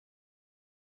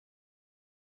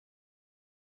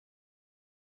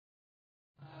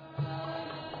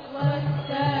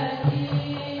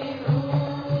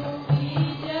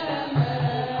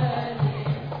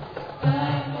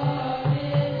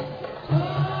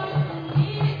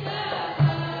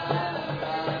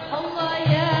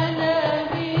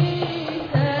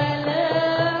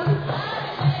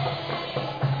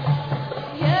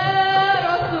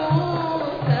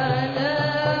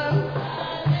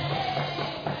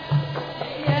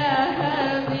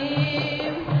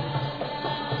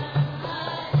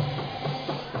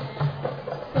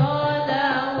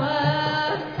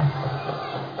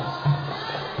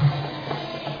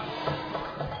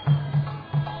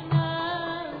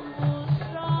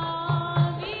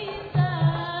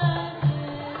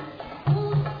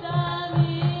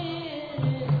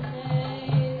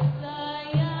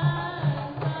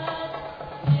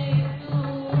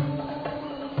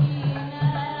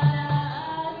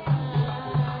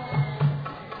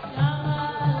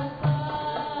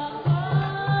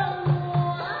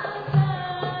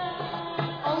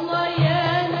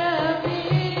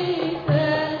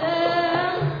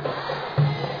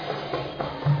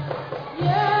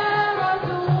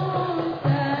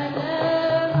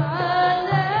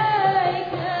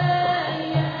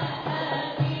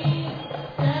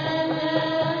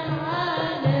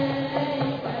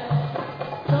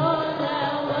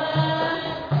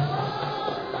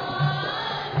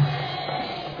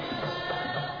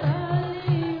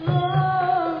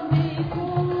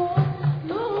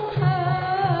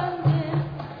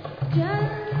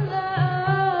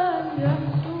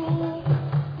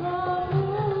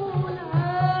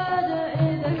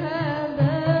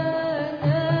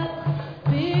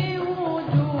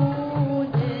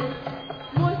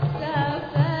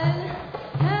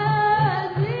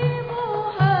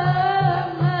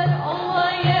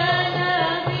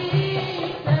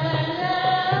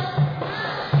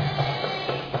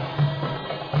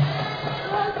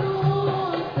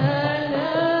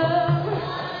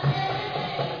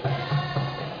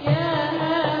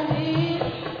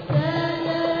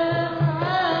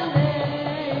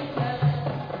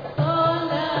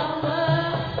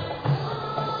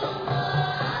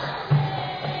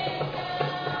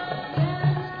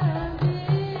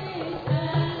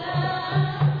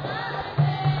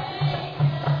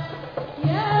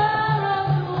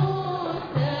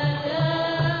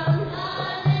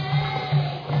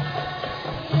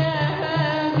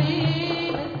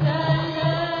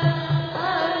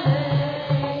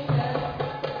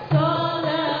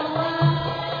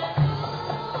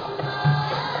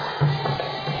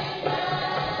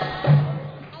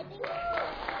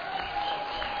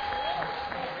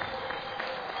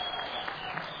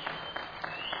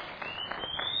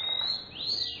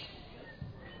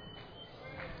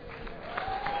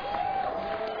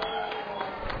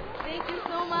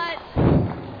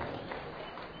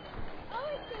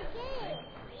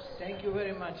you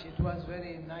very much. It was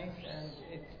very nice, and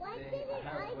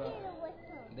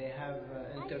they have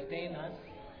entertained us.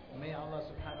 May Allah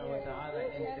subhanahu wa ta'ala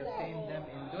entertain them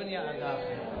in dunya and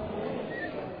akhirah,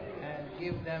 and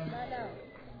give them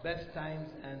best times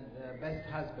and best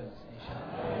husbands,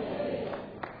 inshallah.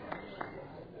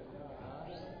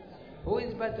 Who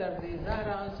is better, the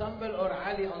Zahra ensemble or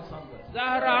Ali ensemble?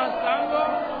 Zahra ensemble.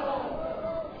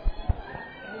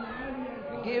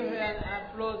 Give an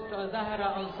applause to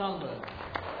Zahra ensemble.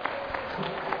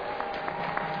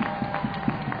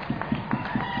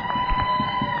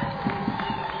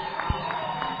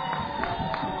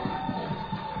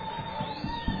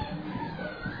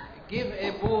 Give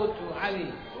a bow to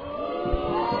Ali.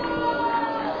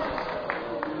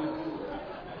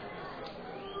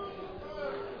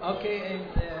 Okay,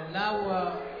 and now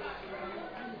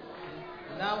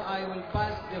I will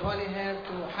pass the holy hair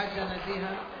to Hajja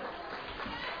Naziha.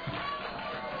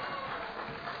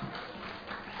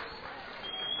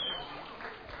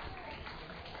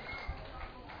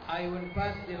 I will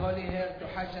pass the holy hair to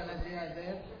Hajja Naziha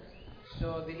there.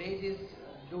 So the ladies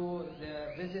do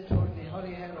the visit for the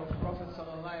holy hair of Prophet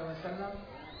sallallahu alaihi wasallam.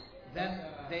 Then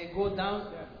they go down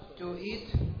to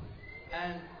eat,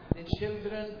 and the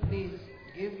children, please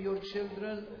give your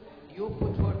children, you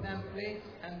put for them plates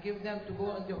and give them to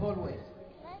go in the hallways.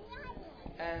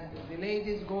 And the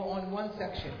ladies go on one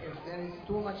section. If there is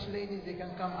too much ladies, they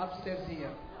can come upstairs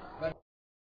here. But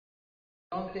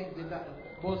don't take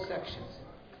both sections.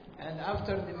 And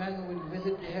after the men will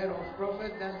visit the hair of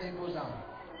Prophet, then they go down.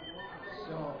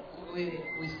 So we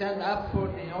stand up for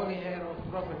the holy hair of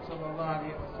Prophet sallallahu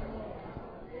alaihi wasallam.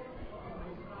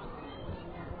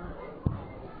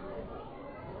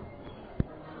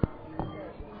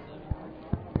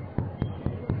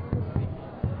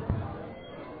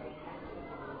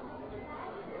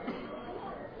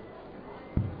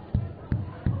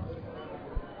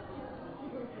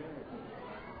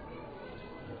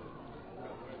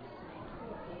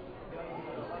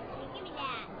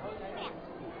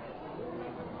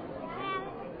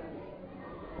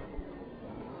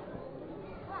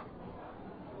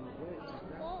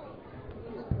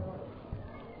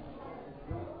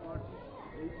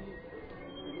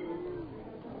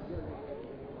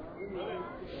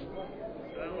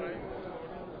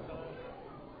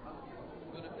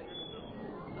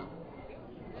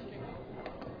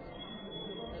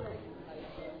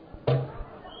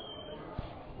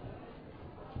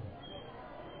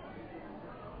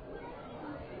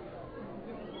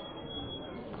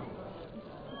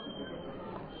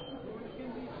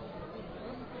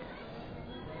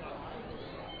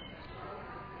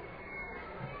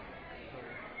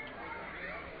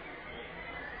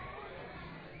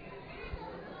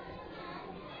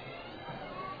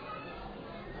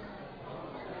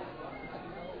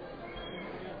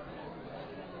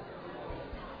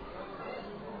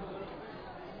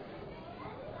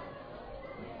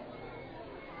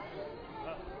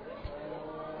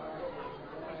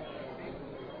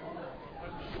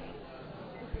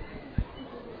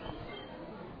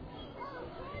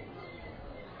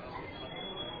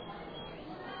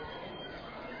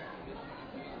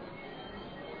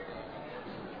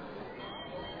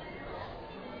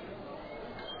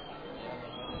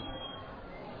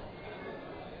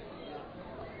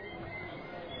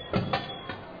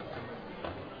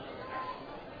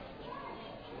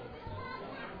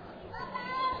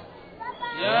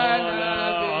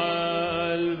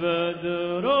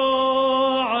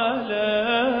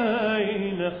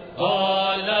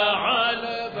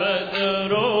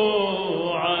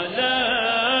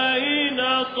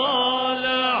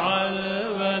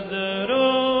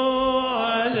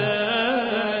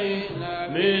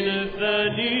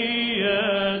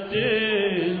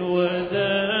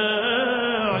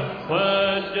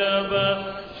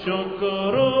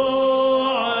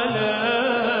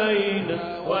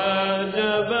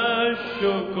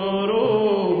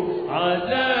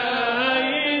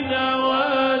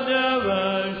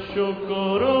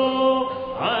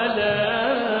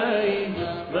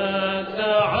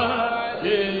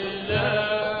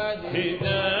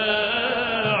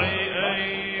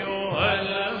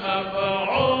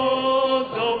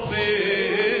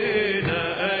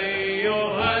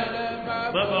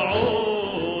 أيها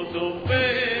المبعوث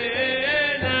فينا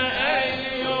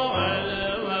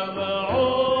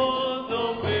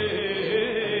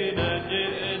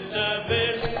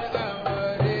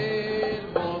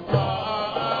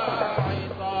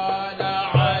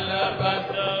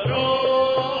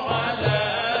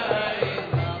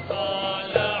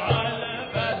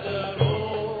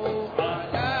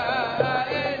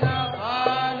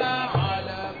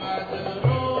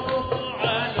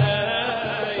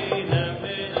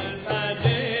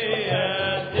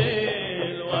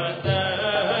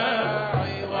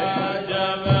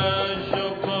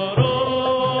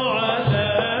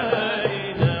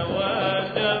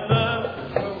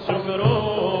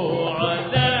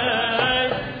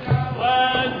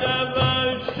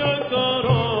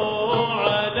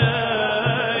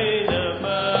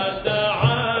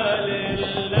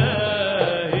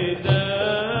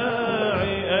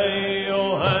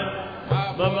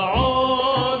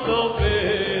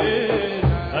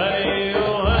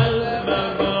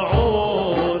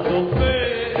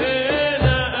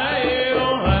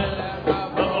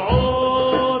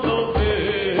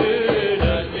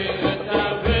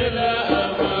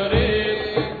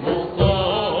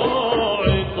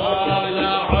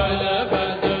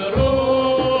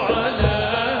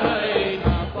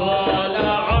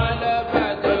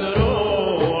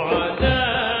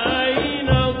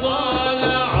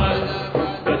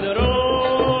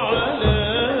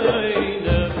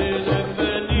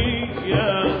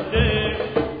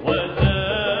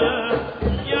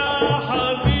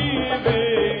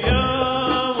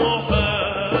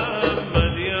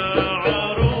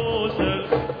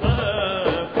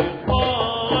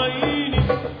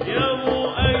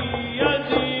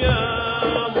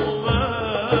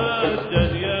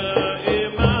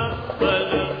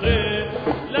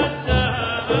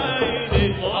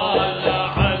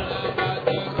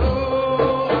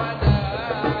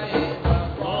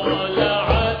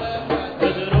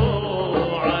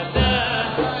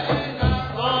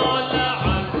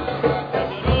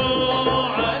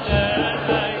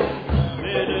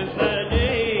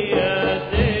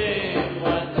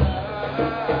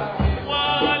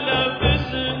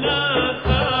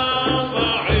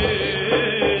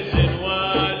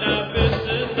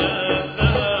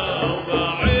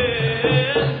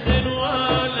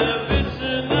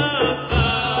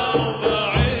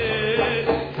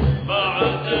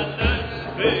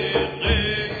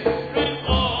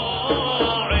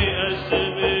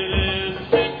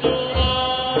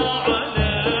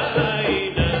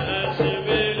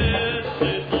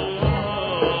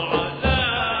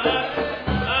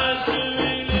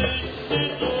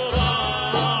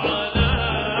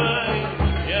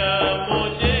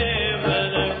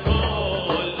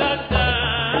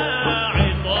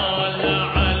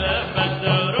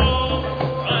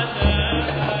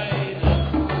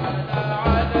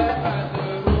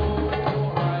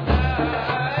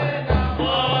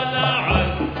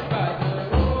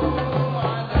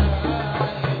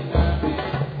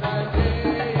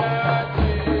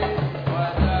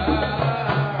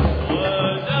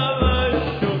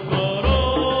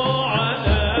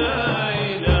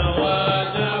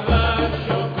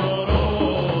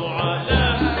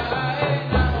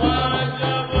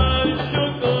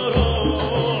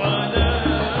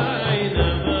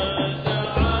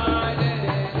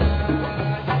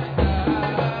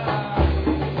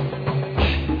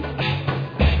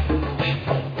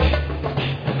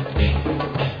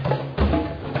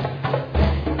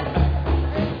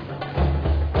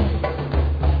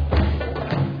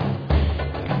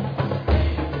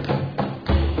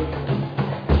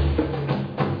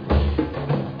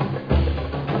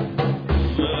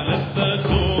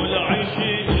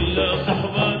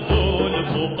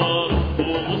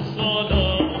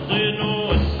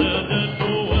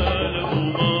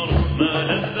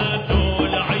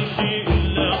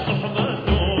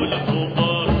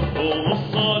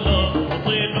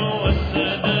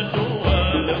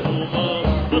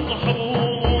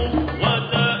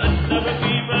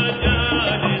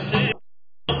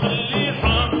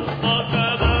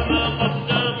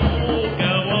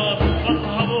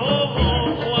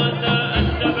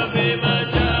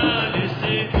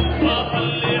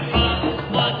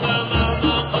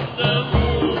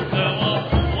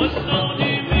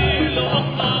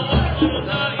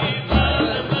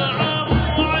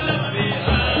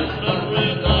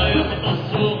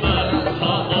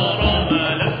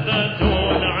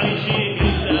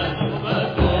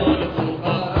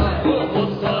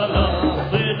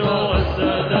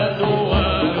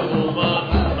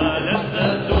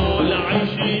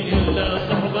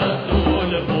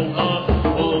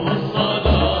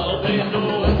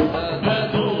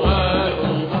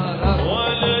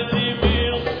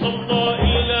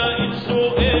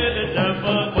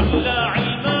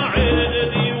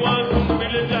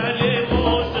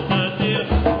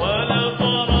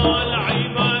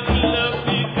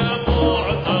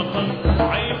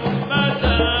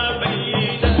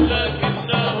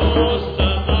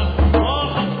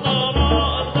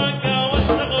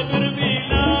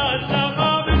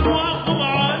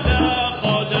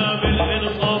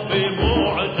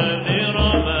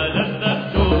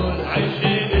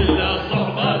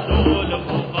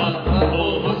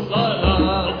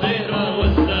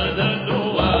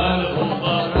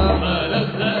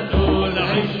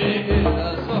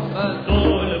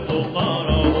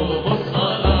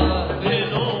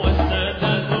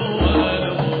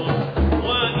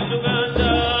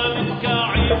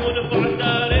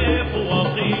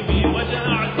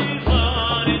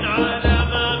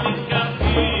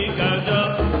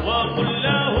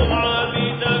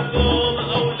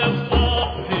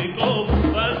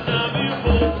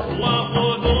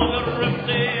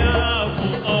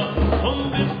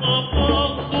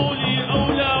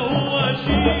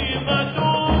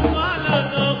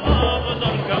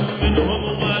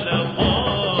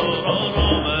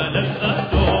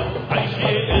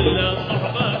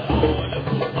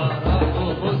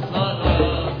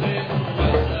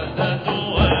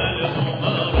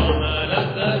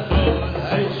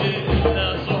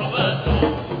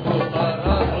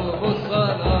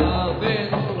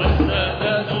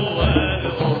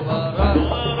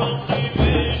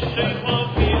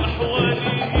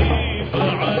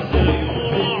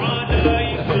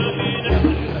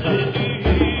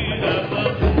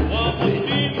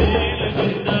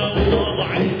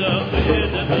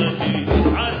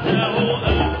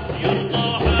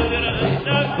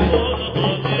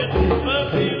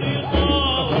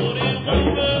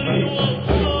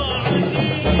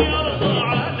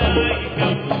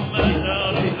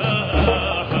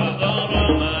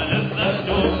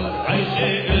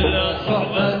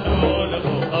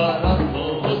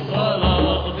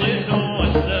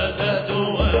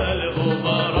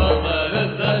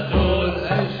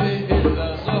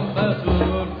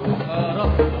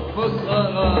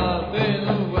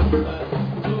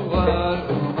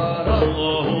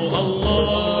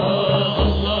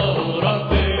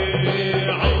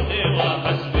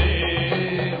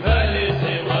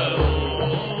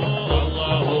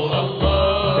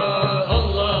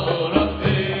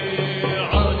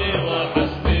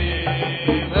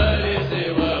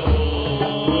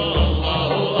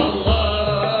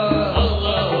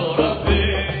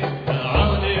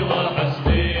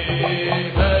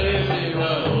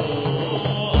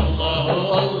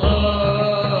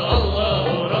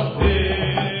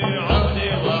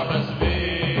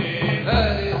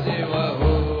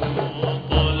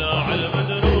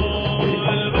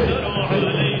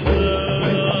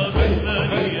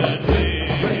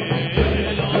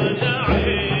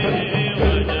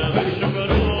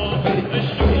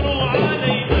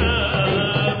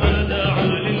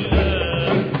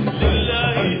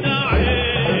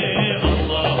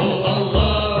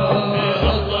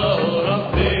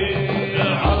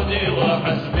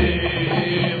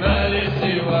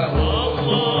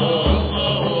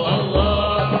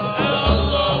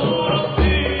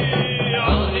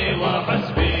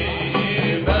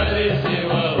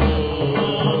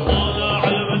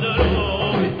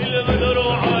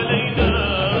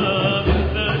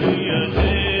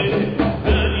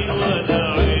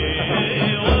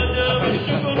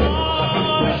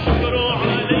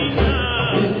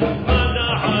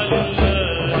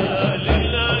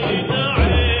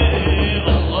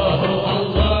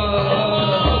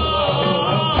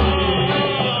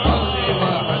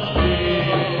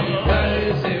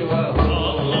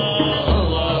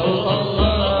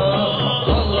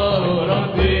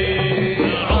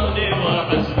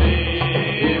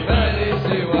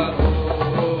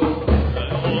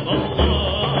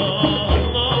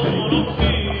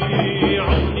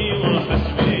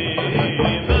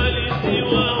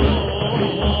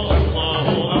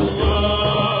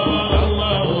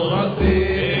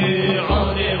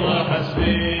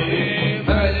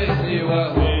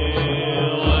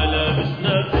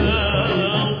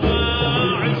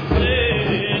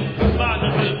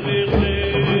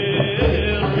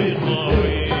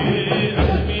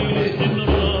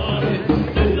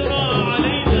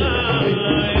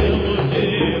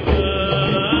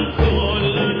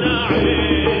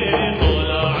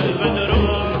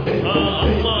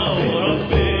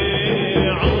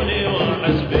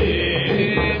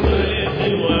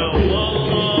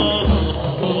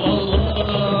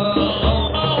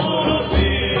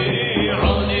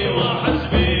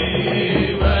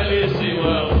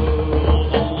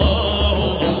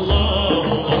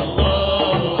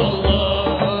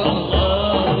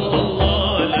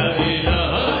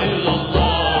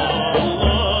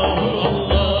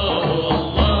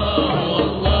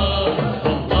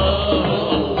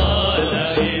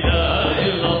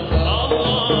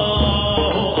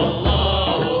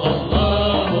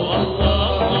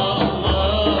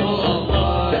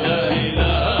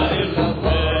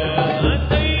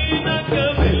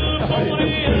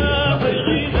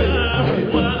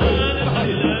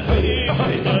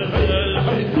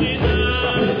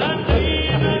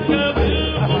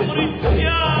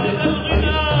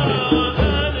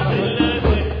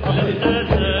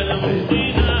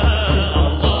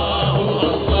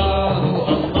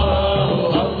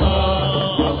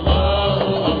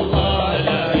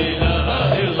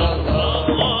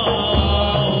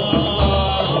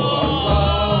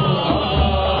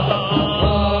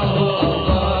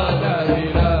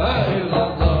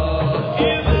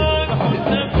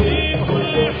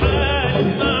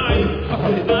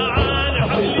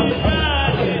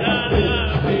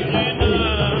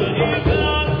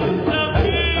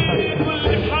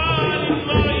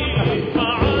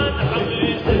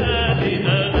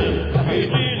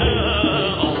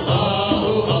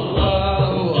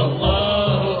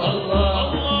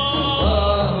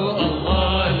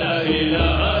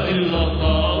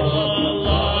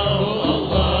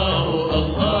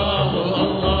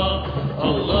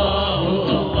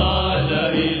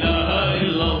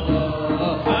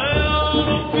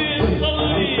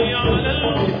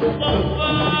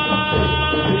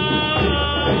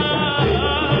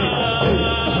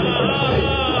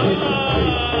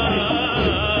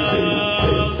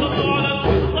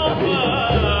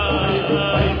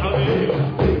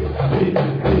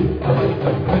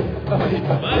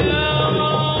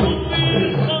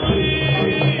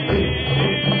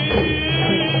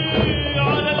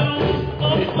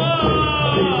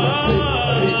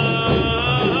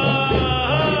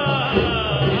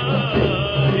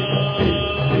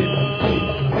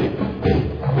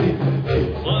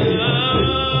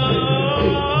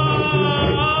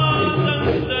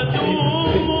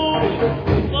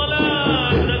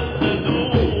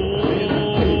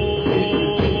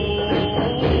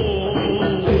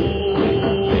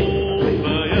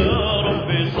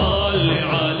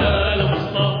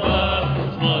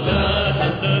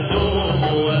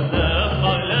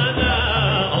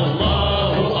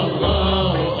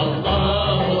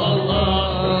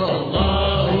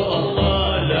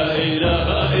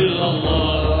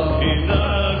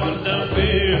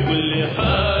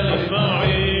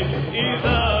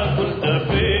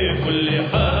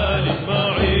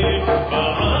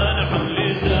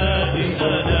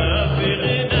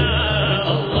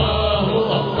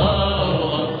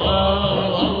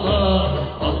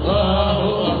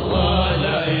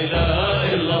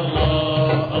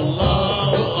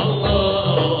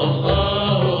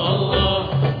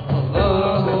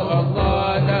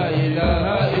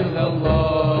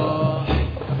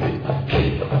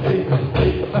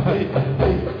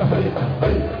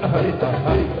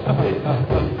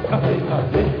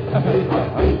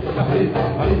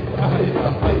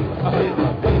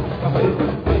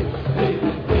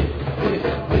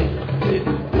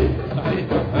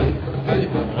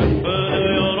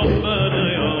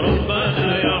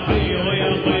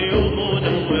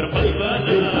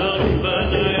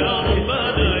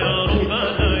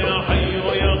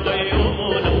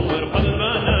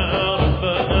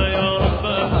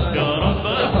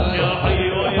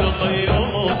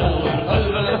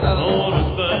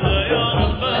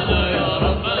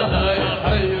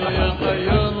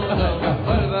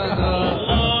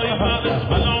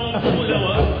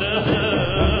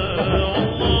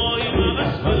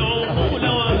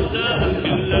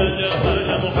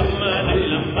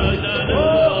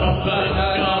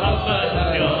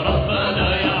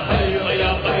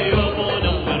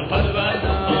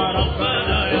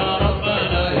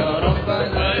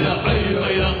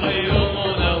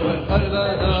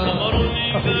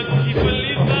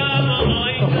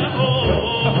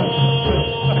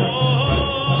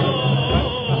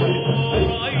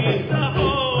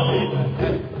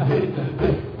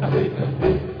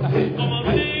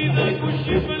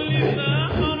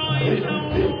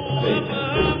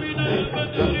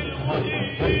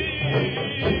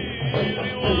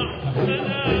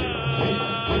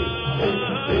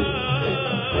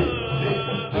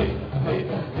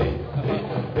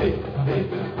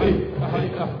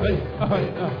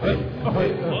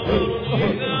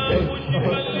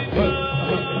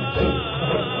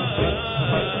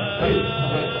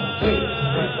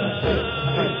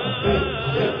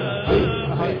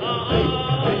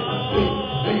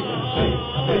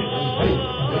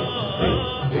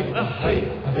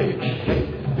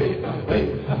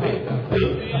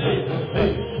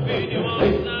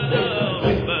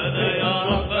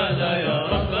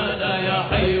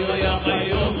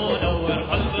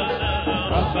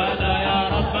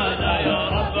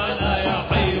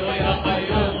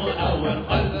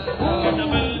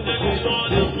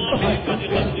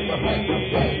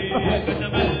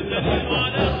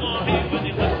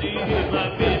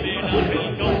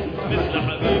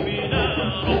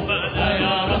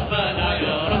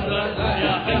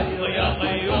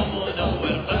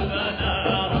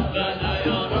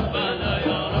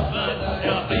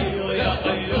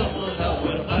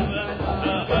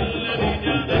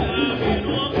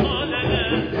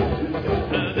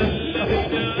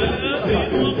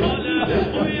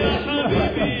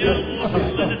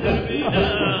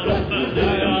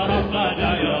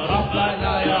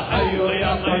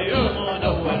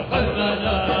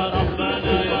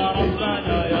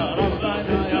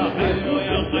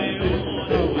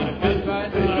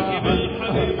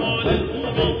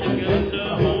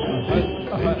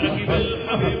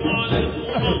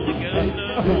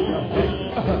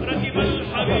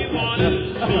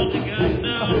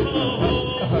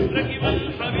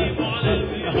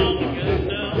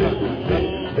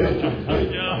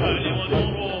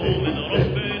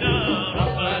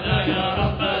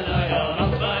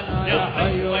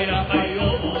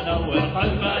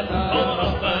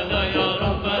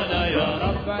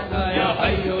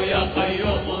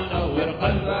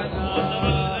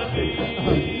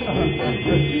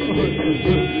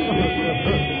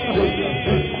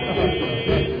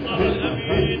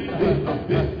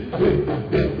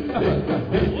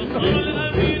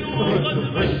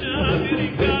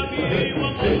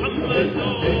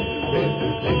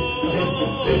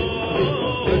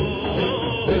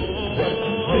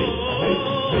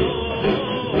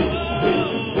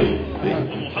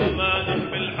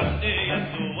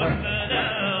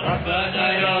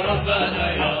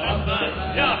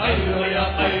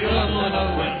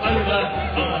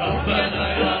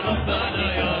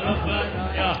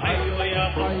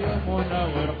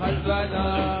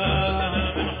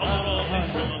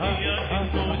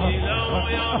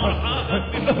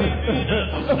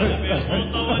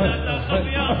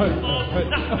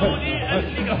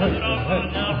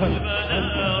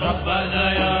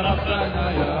ربنا يا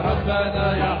ربنا يا ربنا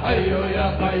يا حي يا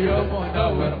قيوم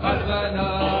نور قلبنا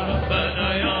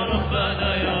ربنا يا ربنا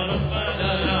يا ربنا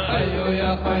يا حي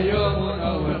يا قيوم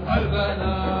نور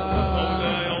قلبنا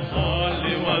مولاي صل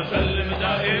وسلم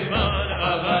دائما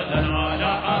ابدا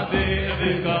على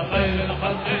حبيبك خير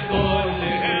الخلق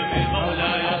كلهم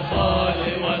مولاي صل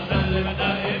وسلم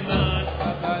دائما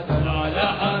ابدا على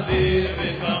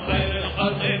حبيبك خير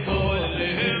الخلق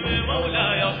كلهم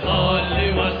مولاي صل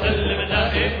وسلم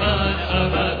دائما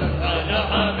ابدا على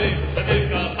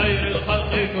حبيبك خير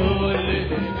الخلق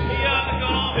كلهم يا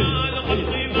اكرم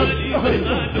الخلق مالي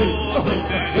ومالوك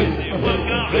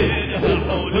وكعين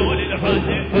حلول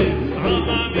الحديث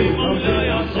عمامي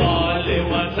مولاي صل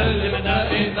وسلم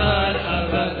دائما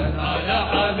ابدا على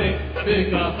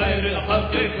حبيبك خير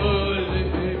الخلق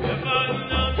كلهم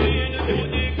كفانا من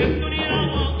جودك الدنيا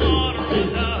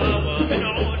وضرتها ومن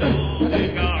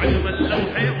علومك علم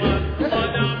اللوح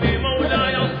والقلم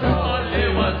مولاي صل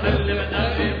وسلم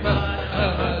دائما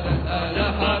ابدا على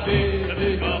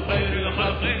حبيبك خير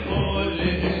الخلق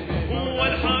كلهم هو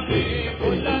الحبيب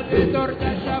الذي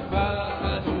ترجى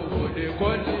شفاعته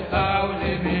لكل هول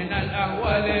من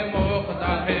الاهوال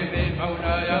مقتحم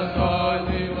مولاي صل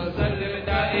وسلم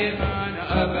دائما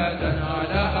ابدا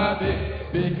على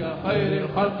حبيبك خير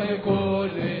الخلق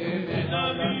كلهم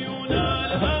نبينا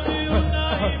الامين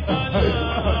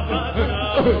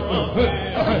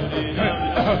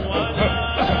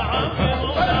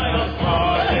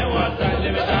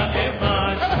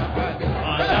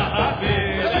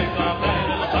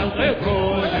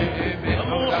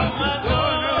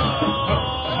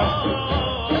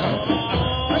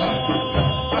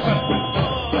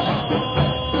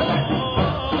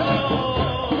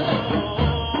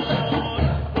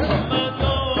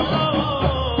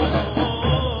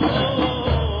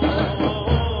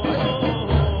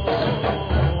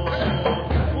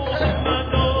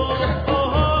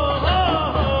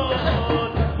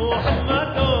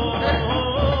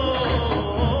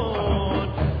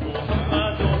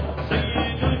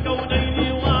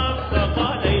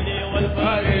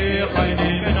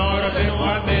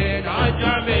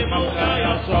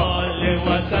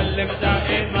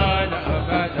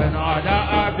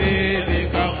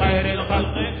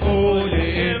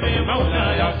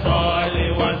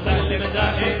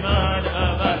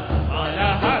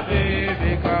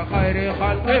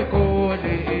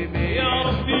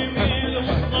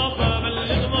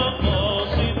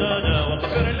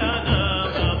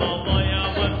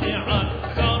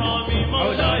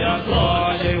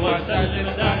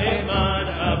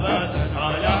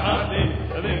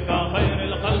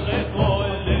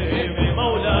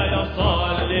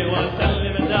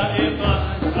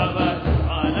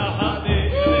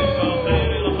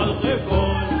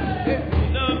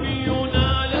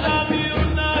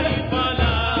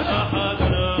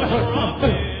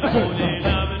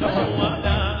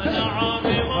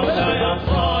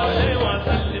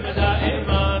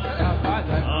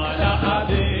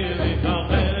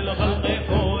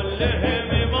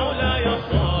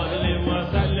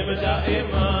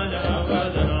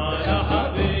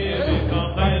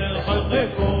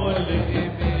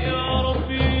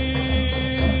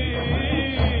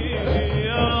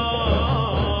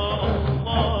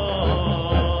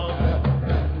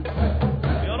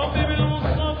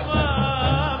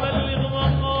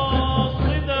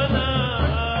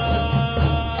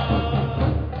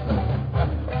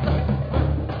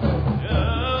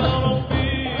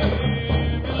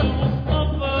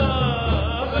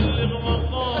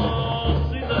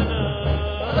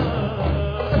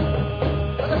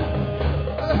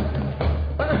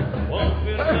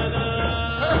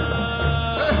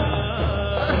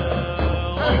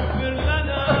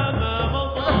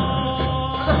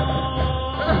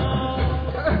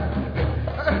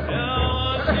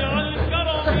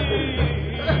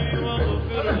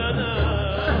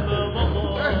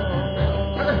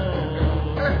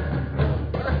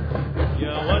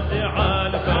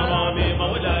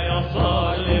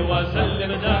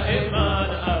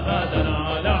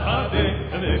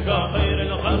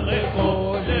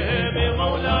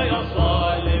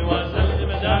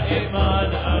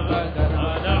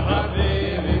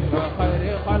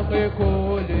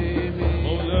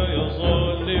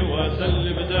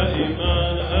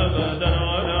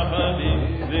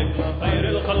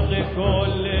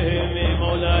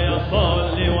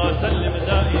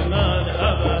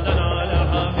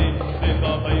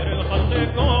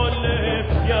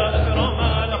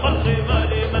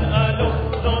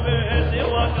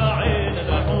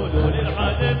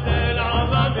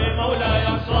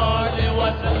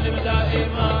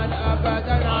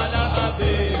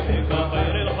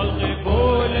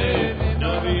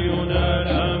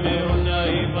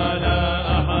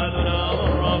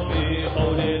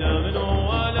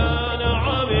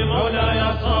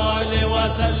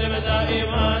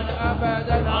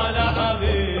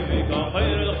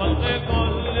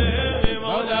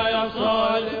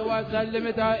وسلم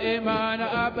دائما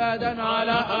أبدا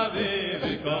على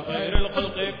حبيبك خير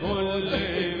الخلق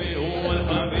كلهم. هو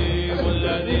الحبيب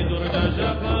الذي ترجى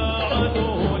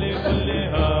شفاعته لكل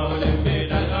هول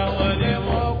من الأول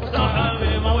مقتحم.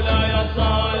 مولاي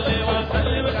صل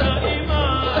وسلم دائما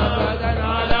أبدا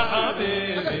على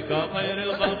حبيبك خير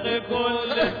الخلق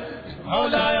كلهم.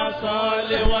 مولاي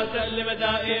صل وسلم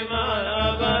دائما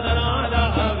أبدا على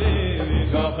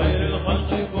حبيبك خير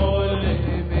الخلق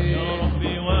كلهم. يا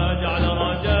ربي واجعل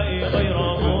رجائي غير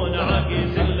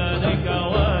منعكس لديك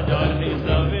واجعل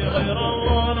حسابي غير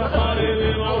منقرب.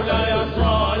 مولاي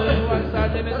صل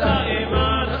وسلم دائما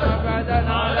أبدا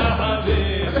على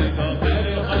حبيبك خير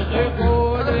الخلق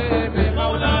كلهم.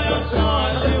 مولاي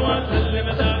صل وسلم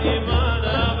دائما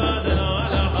أبدا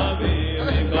على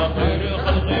حبيبك خير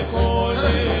الخلق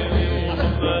كلهم.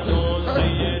 محمد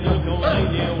سيد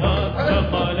الكونين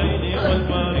والثقلين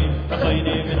والفريقين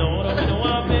من عرب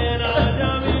ومن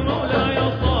عجم. مولاي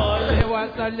صل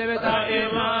وسلم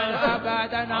دائما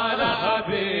أبدا على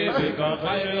حبيبك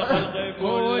خير الخلق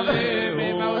كلهم.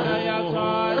 مولاي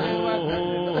صل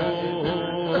وسلم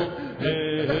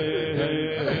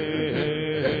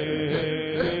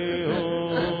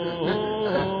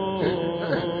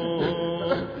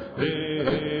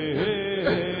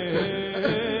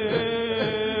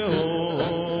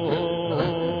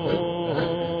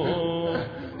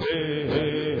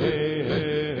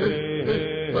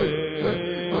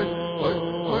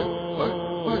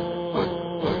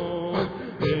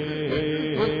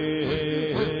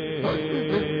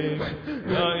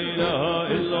لا إله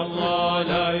إلا الله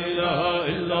لا إله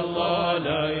إلا الله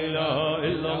لا إله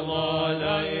إلا الله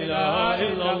لا إله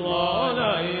إلا الله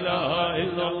لا إله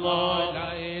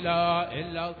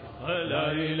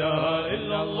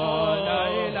إلا الله لا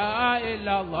إله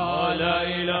إلا الله لا إله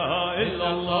إلا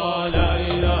الله لا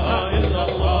إله إلا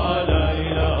الله لا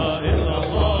إله إلا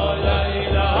الله لا إله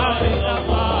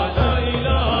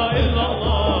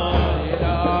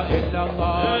إلا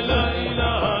الله لا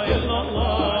إله إلا الله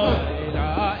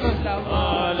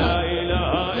لا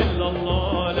إله إلا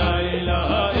الله لا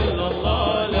إله إلا الله لا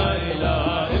إله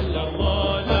إلا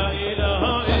الله لا إله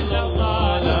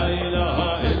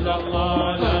إلا الله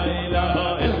لا إله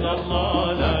إلا الله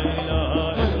لا إله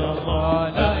إلا الله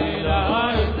لا إله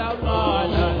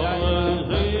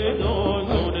سيد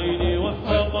الكونين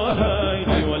والثقلين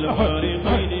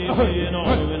والحارقين من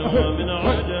عرب ومن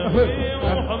عجم.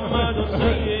 محمد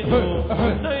سيد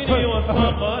الكونين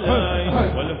والثقلين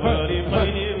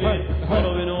والحارقين من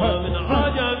عرب ومن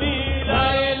عجم. لا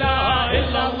إله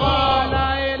إلا الله لا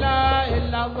إله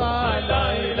إلا الله لا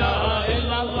إله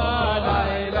إلا الله لا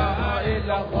إله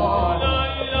إلا الله لا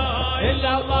إله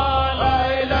إلا الله لا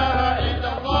إله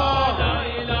إلا الله لا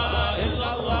إله إلا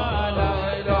الله لا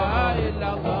إله إلا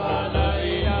الله لا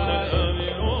إله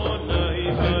الأمير النهي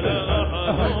فلا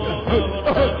أحد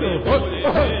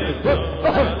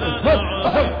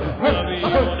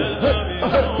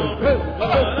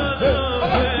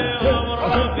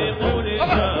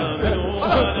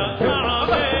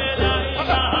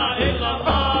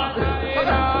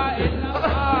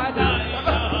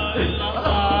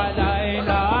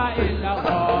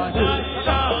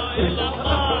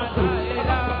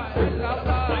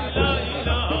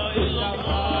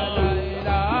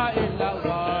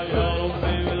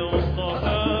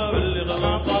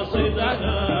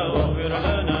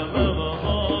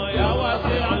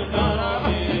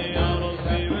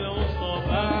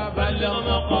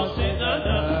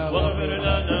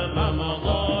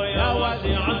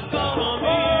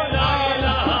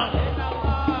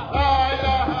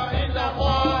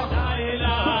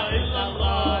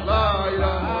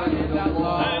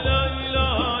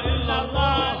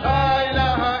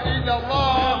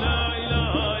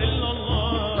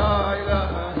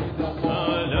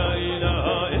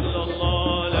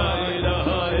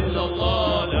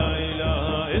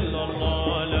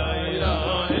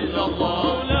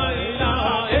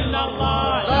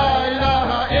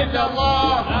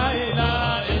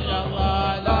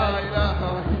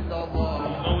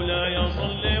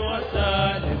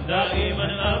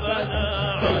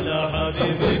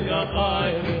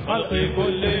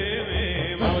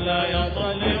كلهم. مولاي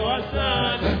صل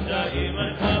وسلم دائما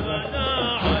أبدا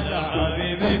على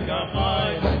حبيبك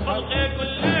خير خلق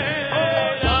كلهم.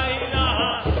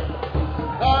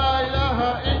 لا إله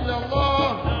إلا الله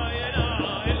لا إله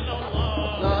إلا الله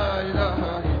لا إله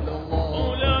إلا الله لا إله إلا الله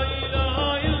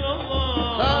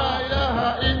لا إله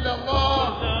إلا الله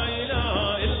لا إله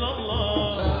إلا الله لا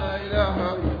إله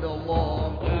إلا الله.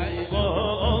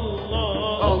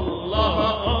 الله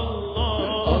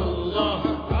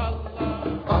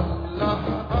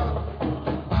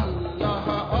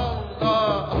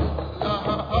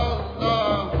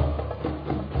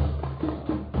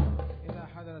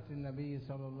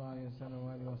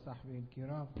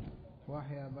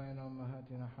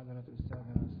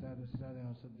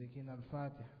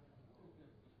الفاتحة.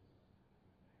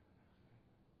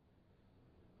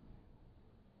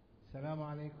 السلام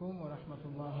عليكم ورحمة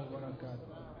الله وبركاته.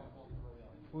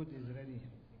 Food is ready.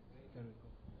 Theory.